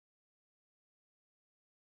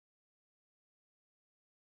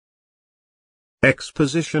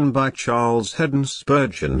Exposition by Charles Haddon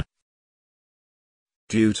Spurgeon.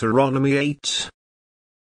 Deuteronomy 8.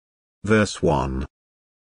 Verse 1.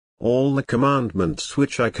 All the commandments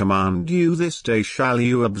which I command you this day shall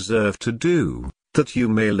you observe to do, that you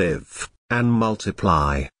may live, and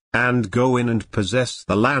multiply, and go in and possess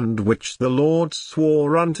the land which the Lord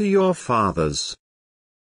swore unto your fathers.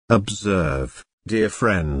 Observe, dear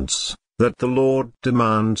friends, that the Lord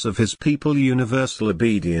demands of his people universal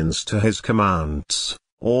obedience to his commands.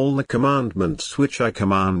 All the commandments which I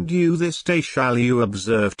command you this day shall you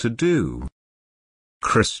observe to do.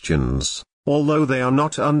 Christians, although they are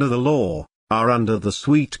not under the law, are under the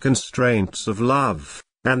sweet constraints of love,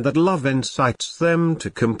 and that love incites them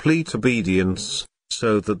to complete obedience,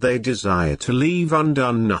 so that they desire to leave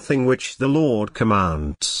undone nothing which the Lord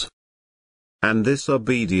commands. And this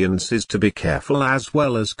obedience is to be careful as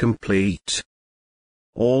well as complete.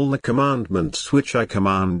 All the commandments which I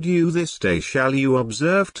command you this day shall you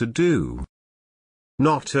observe to do.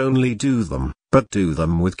 Not only do them, but do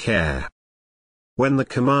them with care. When the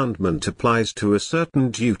commandment applies to a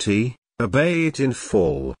certain duty, obey it in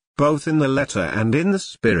full, both in the letter and in the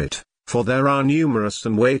spirit, for there are numerous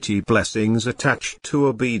and weighty blessings attached to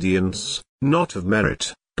obedience, not of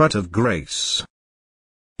merit, but of grace.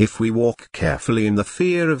 If we walk carefully in the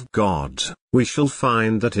fear of God, we shall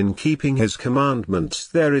find that in keeping his commandments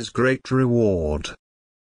there is great reward.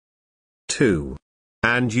 2.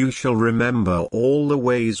 And you shall remember all the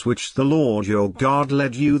ways which the Lord your God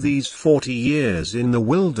led you these 40 years in the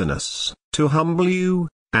wilderness, to humble you,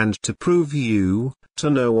 and to prove you, to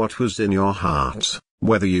know what was in your heart,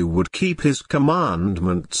 whether you would keep his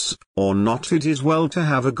commandments, or not. It is well to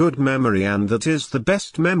have a good memory, and that is the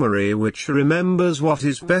best memory which remembers what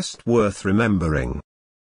is best worth remembering.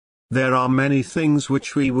 There are many things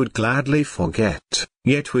which we would gladly forget,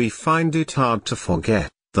 yet we find it hard to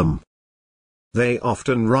forget them. They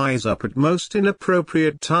often rise up at most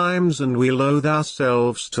inappropriate times, and we loathe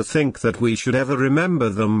ourselves to think that we should ever remember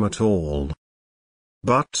them at all.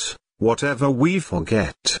 But, whatever we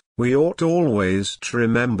forget, we ought always to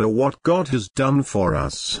remember what God has done for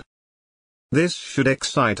us. This should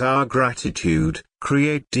excite our gratitude,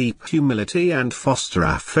 create deep humility, and foster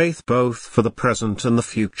our faith both for the present and the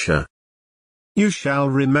future. You shall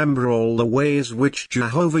remember all the ways which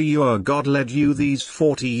Jehovah your God led you these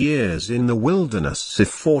 40 years in the wilderness. If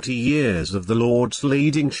 40 years of the Lord's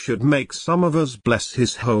leading should make some of us bless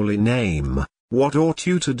his holy name, what ought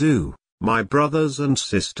you to do, my brothers and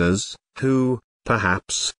sisters, who,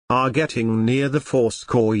 perhaps, are getting near the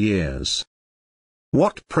 80 years?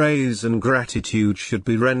 What praise and gratitude should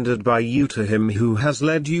be rendered by you to him who has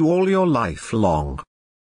led you all your life long.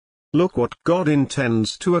 Look what God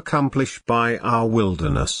intends to accomplish by our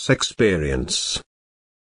wilderness experience.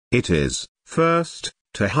 It is, first,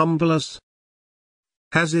 to humble us.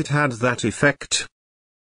 Has it had that effect?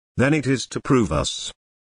 Then it is to prove us.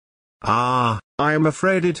 I am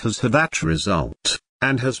afraid it has had that result,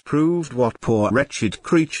 and has proved what poor wretched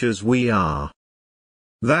creatures we are.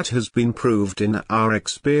 That has been proved in our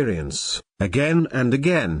experience, again and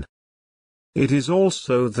again. It is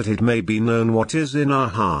also that it may be known what is in our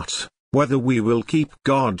heart, whether we will keep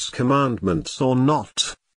God's commandments or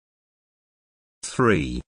not.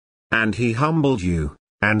 3. And he humbled you,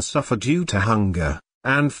 and suffered you to hunger,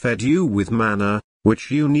 and fed you with manna,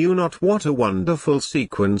 which you knew not. What a wonderful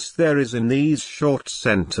sequence there is in these short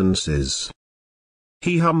sentences.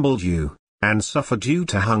 He humbled you, and suffered you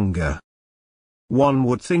to hunger. One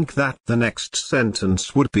would think that the next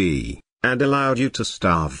sentence would be, and allowed you to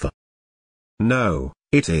starve. No,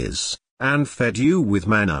 it is, and fed you with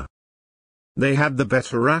manna. They had the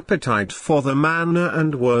better appetite for the manna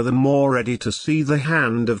and were the more ready to see the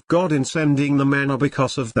hand of God in sending the manna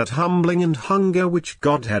because of that humbling and hunger which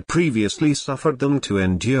God had previously suffered them to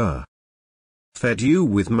endure. Fed you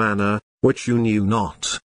with manna, which you knew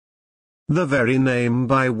not. The very name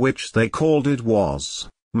by which they called it was,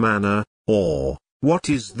 manna, or, what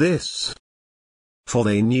is this? For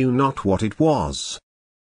they knew not what it was.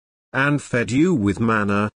 And fed you with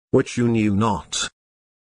manna, which you knew not.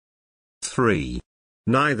 3.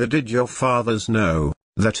 Neither did your fathers know,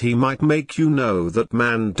 that he might make you know that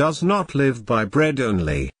man does not live by bread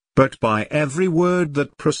only, but by every word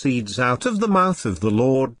that proceeds out of the mouth of the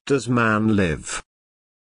Lord does man live.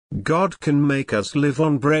 God can make us live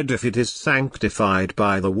on bread if it is sanctified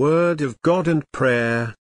by the word of God and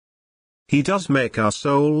prayer. He does make our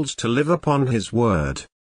souls to live upon his word.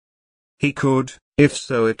 He could, if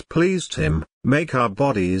so it pleased him, make our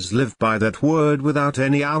bodies live by that word without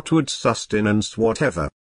any outward sustenance whatever.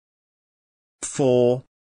 4.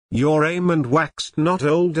 Your raiment waxed not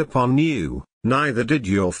old upon you, neither did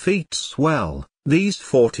your feet swell, these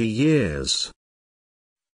 40 years.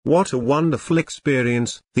 What a wonderful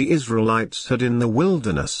experience the Israelites had in the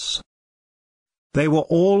wilderness. They were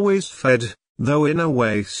always fed, though in a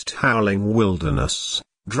waste howling wilderness,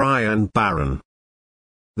 dry and barren.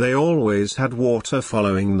 They always had water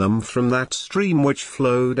following them from that stream which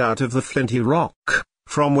flowed out of the flinty rock,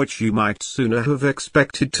 from which you might sooner have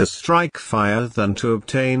expected to strike fire than to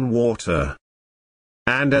obtain water.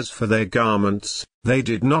 And as for their garments, they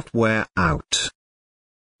did not wear out.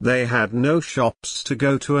 They had no shops to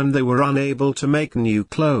go to, and they were unable to make new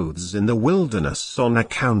clothes in the wilderness on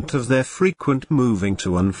account of their frequent moving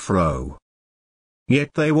to and fro.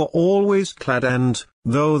 Yet they were always clad, and,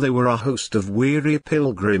 though they were a host of weary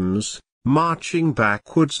pilgrims, marching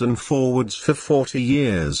backwards and forwards for 40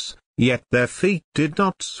 years, yet their feet did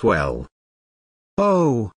not swell.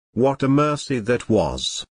 Oh, what a mercy that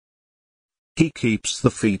was! He keeps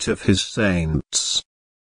the feet of his saints.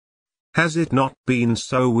 Has it not been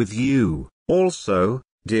so with you, also,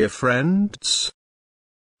 dear friends?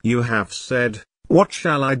 You have said, "What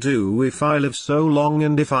shall I do if I live so long,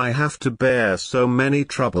 and if I have to bear so many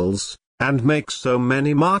troubles, and make so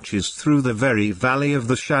many marches through the very valley of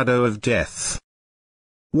the shadow of death?"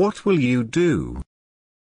 What will you do?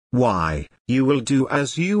 Why, you will do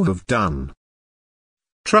as you have done.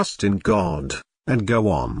 Trust in God, and go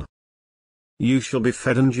on. You shall be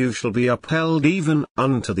fed, and you shall be upheld even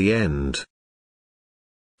unto the end.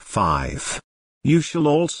 5. You shall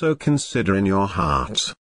also consider in your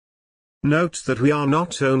heart. Note that we are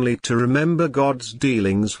not only to remember God's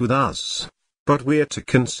dealings with us, but we are to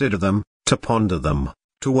consider them, to ponder them,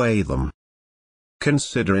 to weigh them.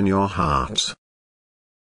 Consider in your heart.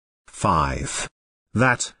 5.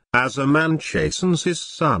 That, as a man chastens his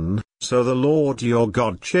son, so the Lord your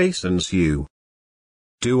God chastens you.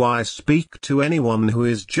 Do I speak to anyone who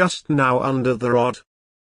is just now under the rod?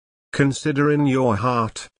 Consider in your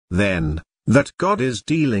heart, then, that God is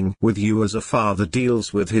dealing with you as a father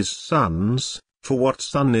deals with his sons, for what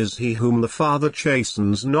son is he whom the father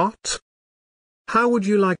chastens not? How would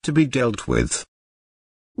you like to be dealt with?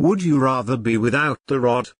 Would you rather be without the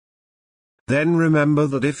rod? Then remember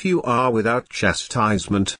that if you are without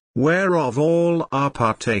chastisement, whereof all are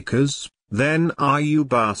partakers, then are you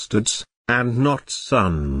bastards, and not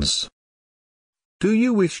sons. Do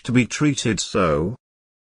you wish to be treated so?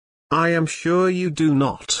 I am sure you do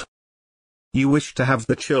not. You wish to have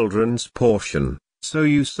the children's portion, so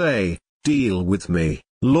you say, "Deal with me,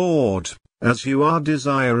 Lord, as you are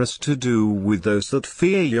desirous to do with those that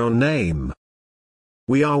fear your name."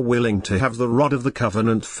 We are willing to have the rod of the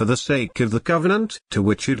covenant for the sake of the covenant to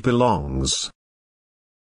which it belongs.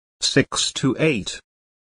 6-8.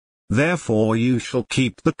 Therefore you shall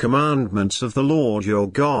keep the commandments of the Lord your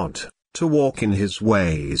God, to walk in his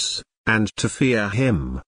ways, and to fear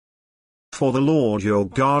him. For the Lord your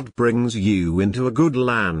God brings you into a good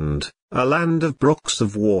land, a land of brooks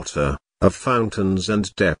of water, of fountains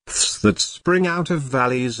and depths that spring out of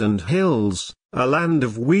valleys and hills, a land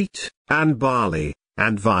of wheat, and barley,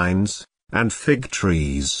 and vines, and fig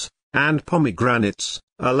trees, and pomegranates,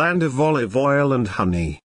 a land of olive oil and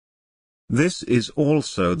honey. This is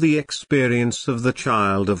also the experience of the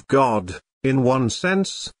child of God, in one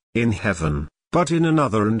sense, in heaven, but in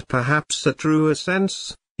another and perhaps a truer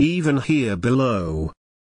sense, even here below.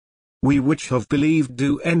 We which have believed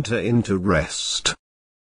do enter into rest.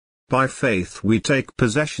 By faith we take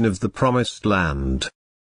possession of the promised land.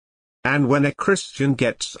 And when a Christian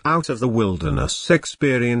gets out of the wilderness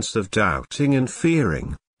experience of doubting and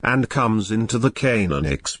fearing, and comes into the Canaan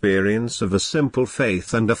experience of a simple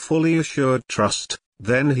faith and a fully assured trust,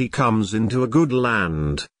 then he comes into a good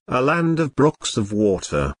land, a land of brooks of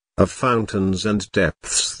water, of fountains and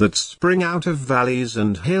depths that spring out of valleys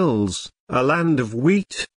and hills, a land of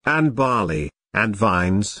wheat, and barley, and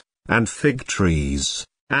vines, and fig trees,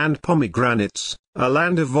 and pomegranates, a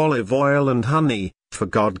land of olive oil and honey, for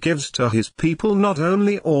God gives to his people not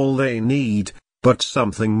only all they need, but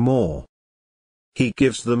something more. He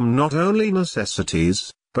gives them not only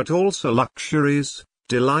necessities, but also luxuries,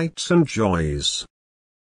 delights and joys.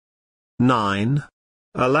 9.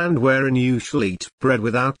 A land wherein you shall eat bread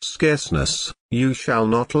without scarceness, you shall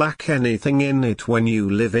not lack anything in it when you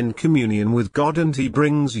live in communion with God and he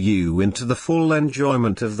brings you into the full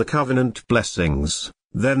enjoyment of the covenant blessings,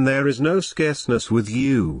 then there is no scarceness with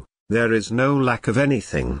you, there is no lack of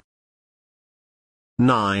anything.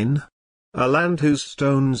 9. A land whose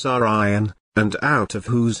stones are iron, and out of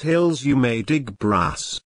whose hills you may dig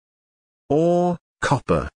brass, or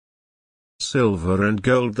copper. Silver and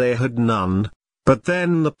gold they had none, But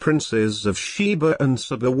then the princes of Sheba and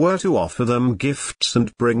Seba were to offer them gifts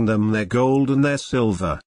and bring them their gold and their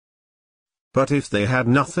silver. But if they had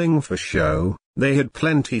nothing for show, they had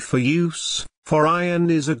plenty for use, for iron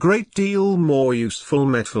is a great deal more useful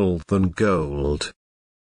metal than gold.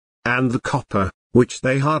 And the copper, which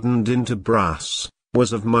they hardened into brass,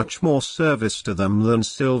 was of much more service to them than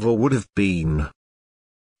silver would have been.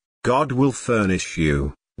 God will furnish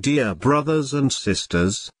you, dear brothers and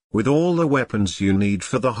sisters, with all the weapons you need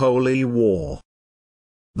for the holy war.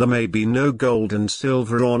 There may be no gold and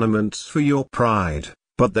silver ornaments for your pride,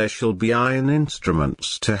 but there shall be iron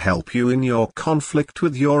instruments to help you in your conflict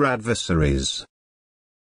with your adversaries.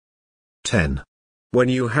 10. When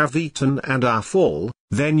you have eaten and are full,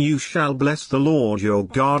 then you shall bless the Lord your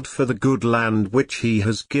God for the good land which he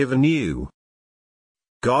has given you.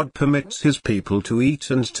 God permits his people to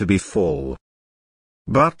eat and to be full.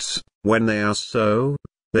 But, when they are so,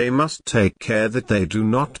 they must take care that they do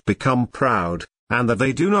not become proud, and that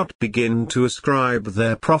they do not begin to ascribe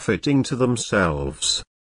their profiting to themselves.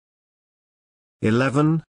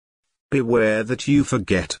 11. Beware that you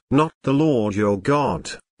forget not the Lord your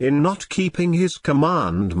God, in not keeping his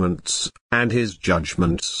commandments, and his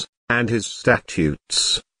judgments, and his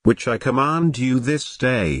statutes, which I command you this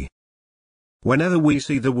day. Whenever we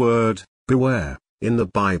see the word, beware, in the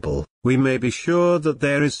Bible, we may be sure that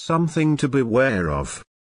there is something to beware of.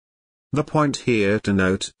 The point here to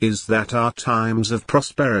note is that our times of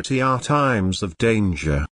prosperity are times of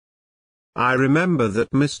danger. I remember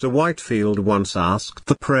that Mr. Whitefield once asked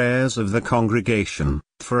the prayers of the congregation,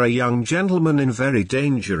 for a young gentleman in very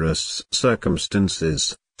dangerous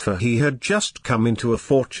circumstances, for he had just come into a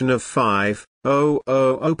fortune of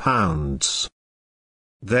 £500.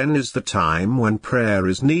 Then is the time when prayer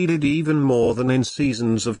is needed even more than in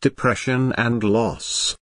seasons of depression and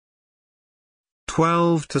loss.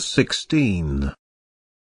 12 to 16.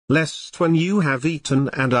 Lest when you have eaten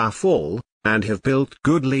and are full, and have built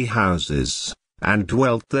goodly houses, and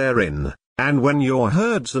dwelt therein, and when your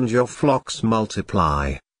herds and your flocks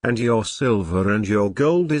multiply, and your silver and your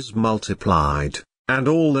gold is multiplied, and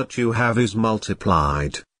all that you have is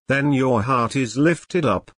multiplied, then your heart is lifted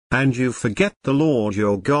up, and you forget the Lord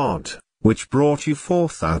your God, which brought you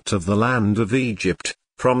forth out of the land of Egypt,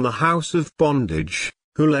 from the house of bondage,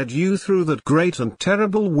 who led you through that great and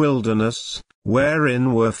terrible wilderness,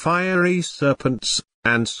 wherein were fiery serpents,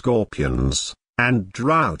 and scorpions, and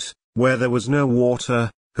drought, where there was no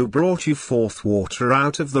water, who brought you forth water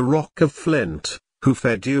out of the rock of flint, who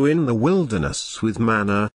fed you in the wilderness with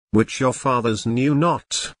manna, which your fathers knew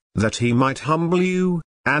not, that he might humble you,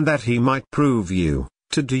 and that he might prove you,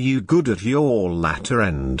 to do you good at your latter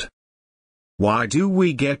end. Why do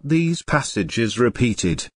we get these passages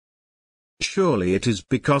repeated? Surely it is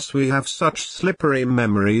because we have such slippery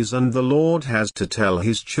memories, and the Lord has to tell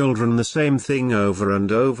his children the same thing over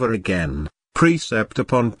and over again, precept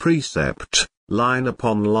upon precept, line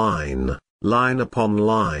upon line, line upon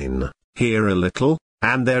line, here a little,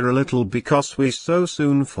 and there a little, because we so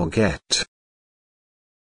soon forget.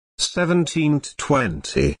 17 to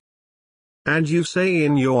 20. And you say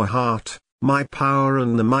in your heart, my power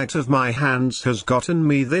and the might of my hands has gotten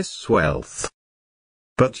me this wealth.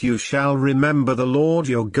 But you shall remember the Lord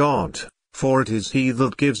your God, for it is he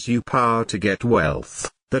that gives you power to get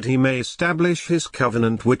wealth, that he may establish his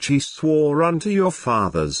covenant which he swore unto your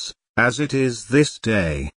fathers, as it is this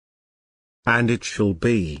day. And it shall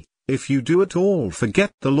be, if you do at all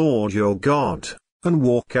forget the Lord your God, and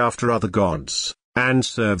walk after other gods, and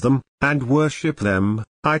serve them, and worship them,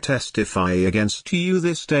 I testify against you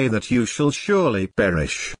this day that you shall surely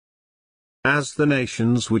perish. As the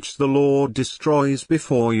nations which the Lord destroys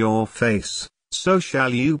before your face, so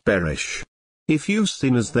shall you perish. If you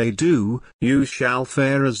sin as they do, you shall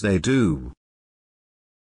fare as they do.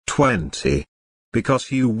 20.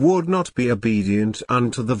 Because you would not be obedient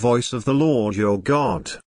unto the voice of the Lord your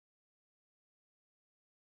God,